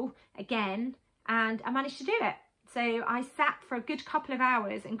tutorial again, and I managed to do it. So I sat for a good couple of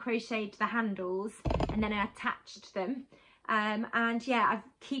hours and crocheted the handles, and then I attached them. And yeah, I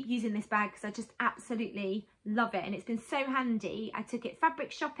keep using this bag because I just absolutely love it. And it's been so handy. I took it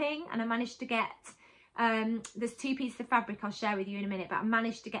fabric shopping and I managed to get, there's 2 pieces of fabric I'll share with you in a minute, but I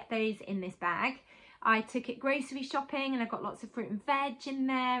managed to get those in this bag. I took it grocery shopping and I've got lots of fruit and veg in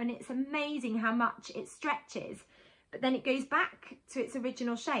there, and it's amazing how much it stretches, but then it goes back to its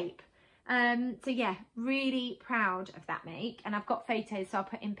original shape. So yeah, really proud of that make, and I've got photos, so I'll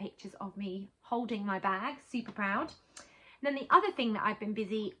put in pictures of me holding my bag, super proud. And then the other thing that I've been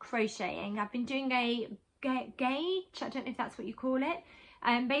busy crocheting, I've been doing a gauge, I don't know if that's what you call it,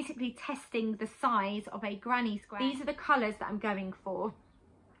 basically testing the size of a granny square. These are the colours that I'm going for.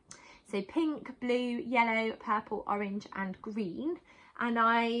 So pink, blue, yellow, purple, orange and green. And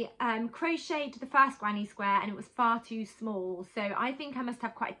I crocheted the first granny square and it was far too small. So I think I must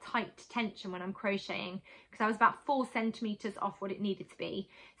have quite a tight tension when I'm crocheting, because I was about 4 centimetres off what it needed to be.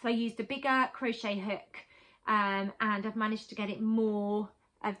 So I used a bigger crochet hook and I've managed to get it more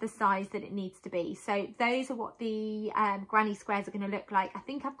of the size that it needs to be. So those are what the granny squares are going to look like. I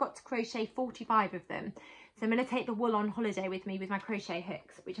think I've got to crochet 45 of them. So I'm going to take the wool on holiday with me with my crochet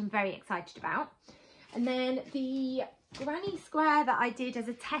hooks, which I'm very excited about. And then the granny square that I did as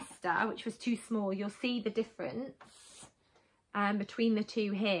a tester, which was too small, you'll see the difference between the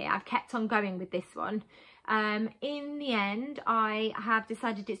two here. I've kept on going with this one. In the end, I have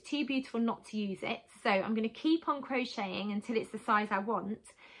decided it's too beautiful not to use it. So I'm going to keep on crocheting until it's the size I want.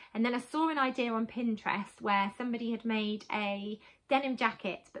 And then I saw an idea on Pinterest where somebody had made a denim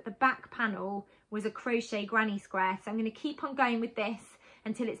jacket, but the back panel was a crochet granny square. So I'm going to keep on going with this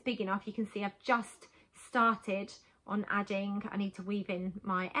until it's big enough. You can see I've just started on adding, I need to weave in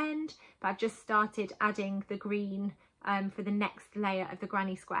my end, but I've just started adding the green for the next layer of the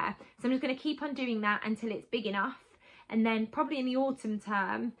granny square. So I'm just going to keep on doing that until it's big enough, and then probably in the autumn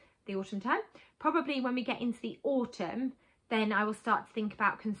term, probably when we get into the autumn, then I will start to think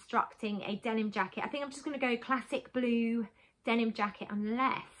about constructing a denim jacket. I think I'm just going to go classic blue denim jacket,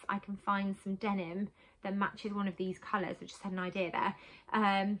 unless I can find some denim that matches one of these colours. I just had an idea there.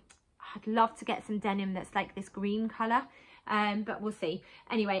 I'd love to get some denim that's like this green colour, but we'll see.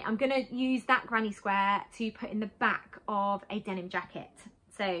 Anyway, I'm going to use that granny square to put in the back of a denim jacket.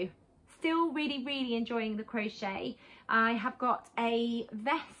 So still really, really enjoying the crochet. I have got a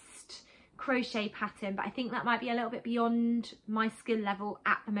vest crochet pattern, but I think that might be a little bit beyond my skill level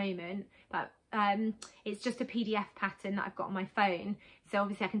at the moment. But it's just a PDF pattern that I've got on my phone, so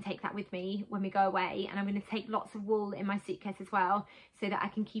obviously I can take that with me when we go away, and I'm going to take lots of wool in my suitcase as well so that I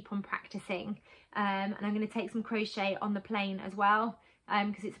can keep on practicing. And I'm going to take some crochet on the plane as well,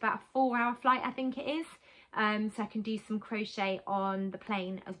 because it's about a 4-hour flight, I think it is. So I can do some crochet on the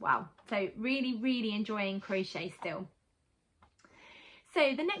plane as well. So really enjoying crochet still.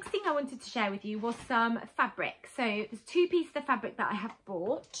 So the next thing I wanted to share with you was some fabric. So there's 2 pieces of fabric that I have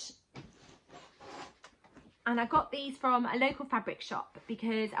bought, and I got these from a local fabric shop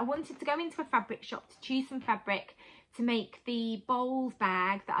because I wanted to go into a fabric shop to choose some fabric to make the bowls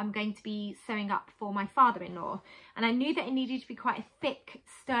bag that I'm going to be sewing up for my father-in-law. And I knew that it needed to be quite a thick,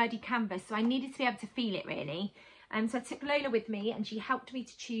 sturdy canvas, so I needed to be able to feel it really. So I took Lola with me, and she helped me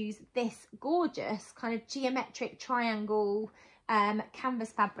to choose this gorgeous kind of geometric triangle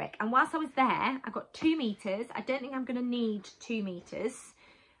canvas fabric. And whilst I was there, I got 2 meters. I don't think I'm going to need 2 meters.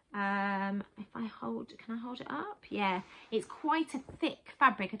 If I hold, can I hold it up? Yeah, it's quite a thick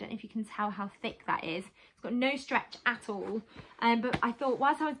fabric. I don't know if you can tell how thick that is. It's got no stretch at all. But I thought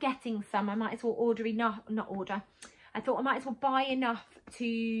whilst I was getting some, I might as well order enough, I thought I might as well buy enough to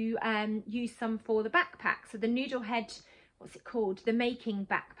use some for the backpack. So the noodle head, what's it called? The making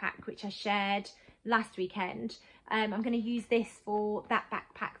backpack, which I shared last weekend. I'm going to use this for that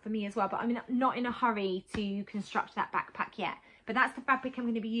backpack for me as well, but I'm not in a hurry to construct that backpack yet. But that's the fabric I'm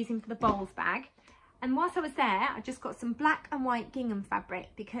going to be using for the bowls bag. And whilst I was there, I just got some black and white gingham fabric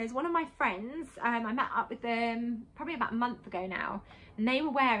because one of my friends, I met up with them probably about a month ago now, and they were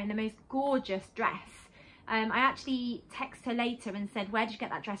wearing the most gorgeous dress. I actually texted her later and said, where did you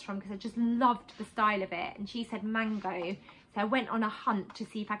get that dress from? Because I just loved the style of it. And she said Mango. So I went on a hunt to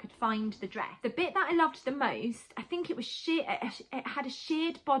see if I could find the dress. The bit that I loved the most, I think it was it had a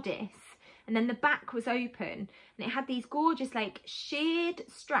sheared bodice, and then the back was open, and it had these gorgeous like sheared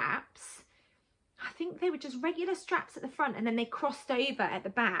straps. I think they were just regular straps at the front, and then they crossed over at the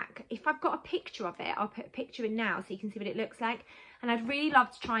back. If I've got a picture of it, I'll put a picture in now so you can see what it looks like. And I'd really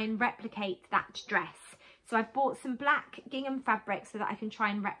love to try and replicate that dress. So I've bought some black gingham fabric so that I can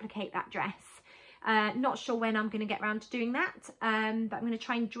try and replicate that dress. Not sure when I'm going to get around to doing that, but I'm going to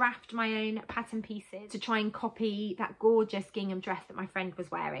try and draft my own pattern pieces to try and copy that gorgeous gingham dress that my friend was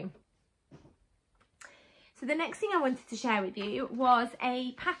wearing. So the next thing I wanted to share with you was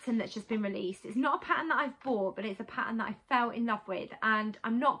a pattern that's just been released. It's not a pattern that I've bought, but it's a pattern that I fell in love with, and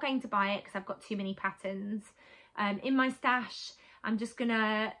I'm not going to buy it because I've got too many patterns in my stash. I'm just going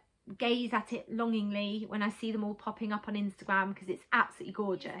to gaze at it longingly when I see them all popping up on Instagram because it's absolutely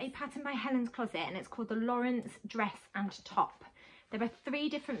gorgeous. A pattern by Helen's Closet, and it's called the Lawrence Dress and Top. There are 3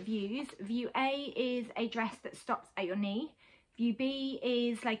 different views. View A is a dress that stops at your knee. View B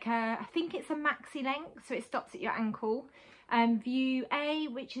is like I think it's a maxi length, so it stops at your ankle. View A,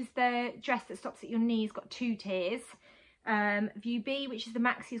 which is the dress that stops at your knee, has got 2 tiers. View B, which is the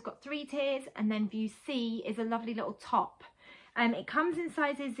maxi, has got 3 tiers. And then view C is a lovely little top. It comes in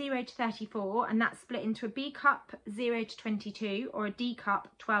sizes 0 to 34, and that's split into a B cup 0 to 22 or a D cup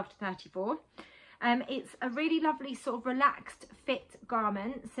 12 to 34. It's a really lovely sort of relaxed fit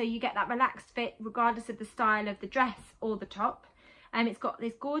garment, so you get that relaxed fit regardless of the style of the dress or the top. It's got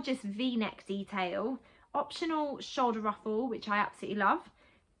this gorgeous V-neck detail, optional shoulder ruffle, which I absolutely love.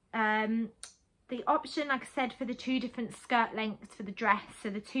 The option, like I said, for the 2 different skirt lengths for the dress, so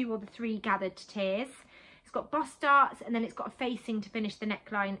the 2 or the 3 gathered tiers. It's got bust darts, and then it's got a facing to finish the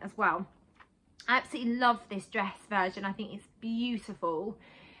neckline as well. I absolutely love this dress version. I think it's beautiful.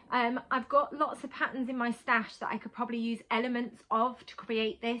 I've got lots of patterns in my stash that I could probably use elements of to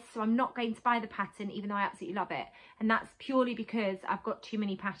create this, so I'm not going to buy the pattern even though I absolutely love it, and that's purely because I've got too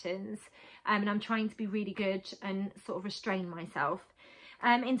many patterns, and I'm trying to be really good and sort of restrain myself.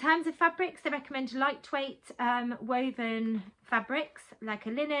 In terms of fabrics, they recommend lightweight woven fabrics like a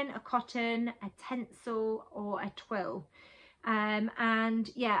linen, a cotton, a tencel or a twill. And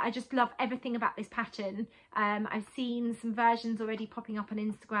yeah, I just love everything about this pattern. I've seen some versions already popping up on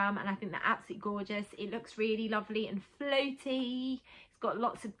Instagram, and I think they're absolutely gorgeous. It looks really lovely and floaty. It's got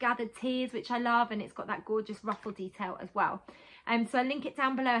lots of gathered tiers, which I love, and it's got that gorgeous ruffle detail as well. So I'll link it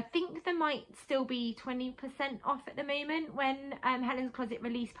down below. I think there might still be 20% off at the moment when Helen's Closet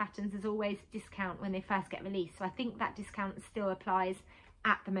release patterns. There's always a discount when they first get released, so I think that discount still applies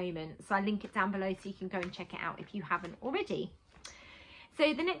at the moment. So I'll link it down below so you can go and check it out if you haven't already.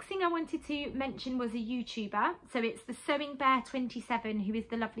 So the next thing I wanted to mention was a YouTuber. So it's the Sewing Bear 27, who is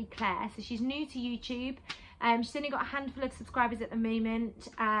the lovely Claire. So she's new to YouTube. She's only got a handful of subscribers at the moment,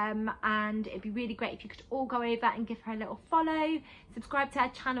 and it'd be really great if you could all go over and give her a little follow, subscribe to her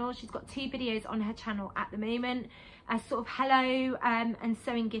channel. She's got 2 videos on her channel at the moment, a sort of hello and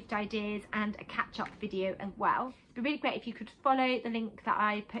sewing gift ideas, and a catch-up video as well. It'd be really great if you could follow the link that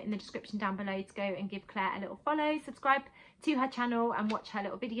I put in the description down below to go and give Claire a little follow, subscribe to her channel and watch her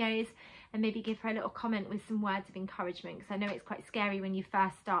little videos, and maybe give her a little comment with some words of encouragement, because I know it's quite scary when you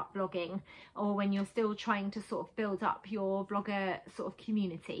first start vlogging, or when you're still trying to sort of build up your vlogger sort of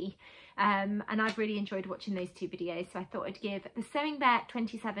community. And I've really enjoyed watching those 2 videos, so I thought I'd give the Sewing Bear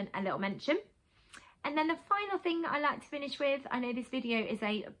 27 a little mention. And then the final thing that I like to finish with, I know this video is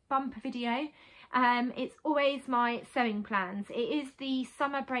a bumper video, it's always my sewing plans. It is the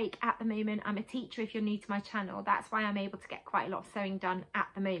summer break at the moment. I'm a teacher if you're new to my channel. That's why I'm able to get quite a lot of sewing done at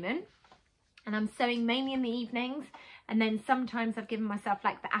the moment. And I'm sewing mainly in the evenings, and then sometimes I've given myself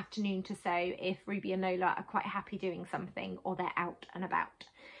like the afternoon to sew if Ruby and Lola are quite happy doing something or they're out and about.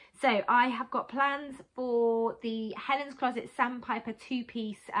 So I have got plans for the Helen's Closet Sandpiper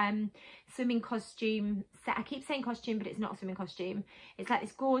 2-piece swimming costume set. I keep saying costume, but it's not a swimming costume. It's like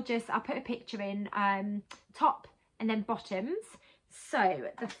this gorgeous, I'll put a picture in, top and then bottoms. So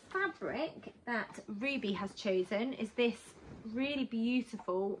the fabric that Ruby has chosen is this really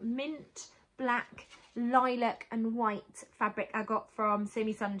beautiful mint black, lilac and white fabric I got from Sew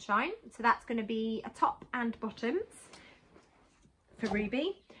Me Sunshine. So that's going to be a top and bottoms for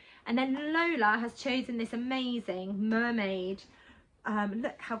Ruby. And then Lola has chosen this amazing mermaid,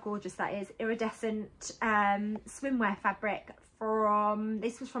 look how gorgeous that is, iridescent swimwear fabric from,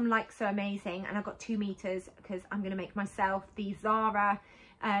 this was from Like So Amazing, and I've got 2 meters because I'm going to make myself the Zara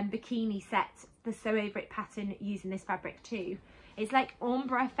bikini set, the Sew Over It pattern, using this fabric too. It's like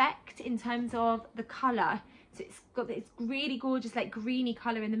ombre effect in terms of the colour, so it's got this really gorgeous like greeny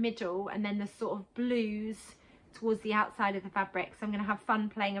colour in the middle, and then the sort of blues towards the outside of the fabric. So I'm going to have fun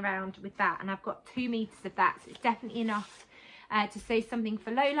playing around with that, and I've got 2 meters of that, so it's definitely enough to sew something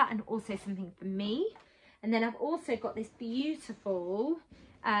for Lola and also something for me. And then I've also got this beautiful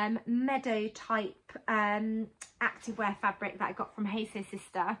meadow type activewear fabric that I got from Hey Sew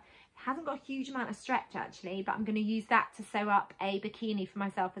Sister. It hasn't got a huge amount of stretch actually, but I'm going to use that to sew up a bikini for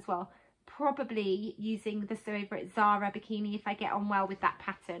myself as well, probably using the Sew Over It Zara bikini if I get on well with that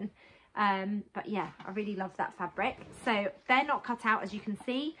pattern. But yeah, I really love that fabric. So they're not cut out, as you can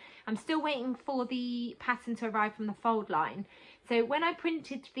see. I'm still waiting for the pattern to arrive from the fold line. So when I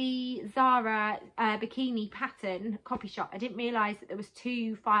printed the Zara bikini pattern copy shop, I didn't realise that there was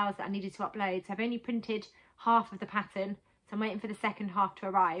 2 files that I needed to upload. So I've only printed half of the pattern, so I'm waiting for the second half to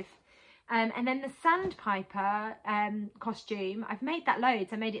arrive. And then the Sandpiper costume, I've made that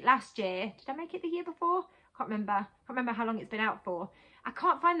loads. I made it last year. Did I make it the year before? Can't remember how long it's been out for. I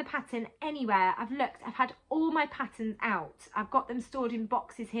can't find the pattern anywhere. I've looked, I've had all my patterns out. I've got them stored in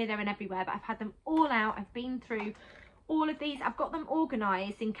boxes here, there and everywhere, but I've had them all out. I've been through all of these. I've got them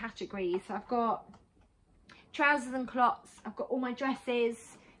organised in categories. So I've got trousers and clots. I've got all my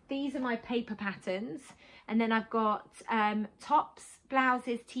dresses. These are my paper patterns. And then I've got tops,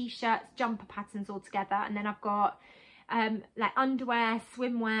 blouses, t-shirts, jumper patterns all together. And then I've got like underwear,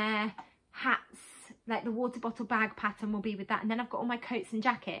 swimwear, hats, like the water bottle bag pattern will be with that. And then I've got all my coats and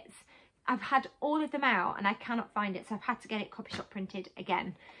jackets. I've had all of them out and I cannot find it, so I've had to get it copy shop printed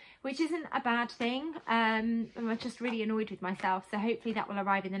again, which isn't a bad thing. I'm just really annoyed with myself, so hopefully that will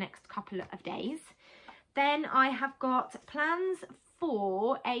arrive in the next couple of days. Then I have got plans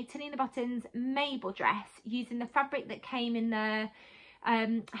for a Tilly and the Buttons Mabel dress using the fabric that came in the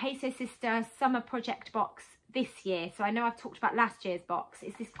Hey Sew Sister summer project box this year. So I know I've talked about last year's box.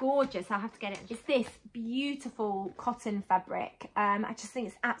 It's this gorgeous, I'll have to get it. It's this beautiful cotton fabric. I just think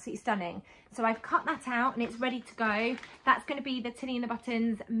it's absolutely stunning. So I've cut that out and it's ready to go. That's going to be the Tilly and the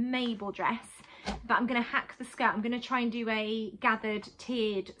Buttons Mabel dress. But I'm going to hack the skirt. I'm going to try and do a gathered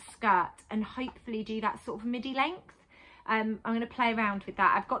tiered skirt and hopefully do that sort of midi length. I'm going to play around with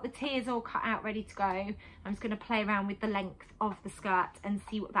that. I've got the tiers all cut out ready to go. I'm just going to play around with the length of the skirt and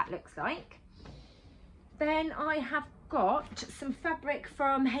see what that looks like. Then I have got some fabric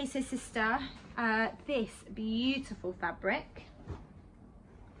from Hey Sew Sister, this beautiful fabric.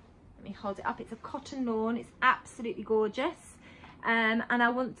 Let me hold it up. It's a cotton lawn. It's absolutely gorgeous. And I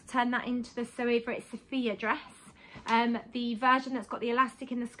want to turn that into the Sew Over It Sophia dress. The version that's got the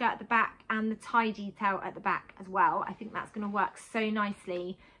elastic in the skirt at the back and the tie detail at the back as well. I think that's going to work so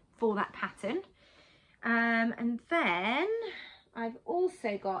nicely for that pattern. And then I've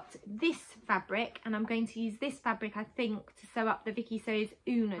also got this fabric, and I'm going to use this fabric, I think, to sew up the Vicky Sews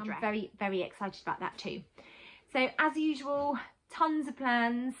Una dress. I'm very, very excited about that too. So as usual, tons of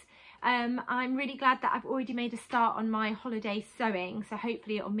plans. I'm really glad that I've already made a start on my holiday sewing, so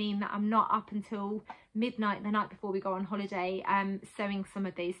hopefully it'll mean that I'm not up until midnight the night before we go on holiday sewing some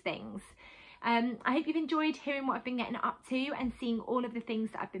of those things. I hope you've enjoyed hearing what I've been getting up to and seeing all of the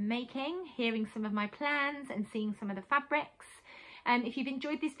things that I've been making, hearing some of my plans and seeing some of the fabrics. If you've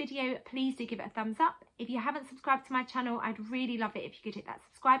enjoyed this video, please do give it a thumbs up. If you haven't subscribed to my channel, I'd really love it if you could hit that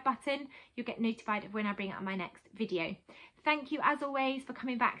subscribe button. You'll get notified of when I bring out my next video. Thank you as always for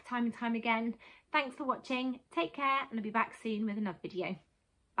coming back time and time again. Thanks for watching. Take care, and I'll be back soon with another video.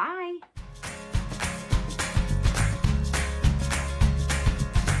 Bye.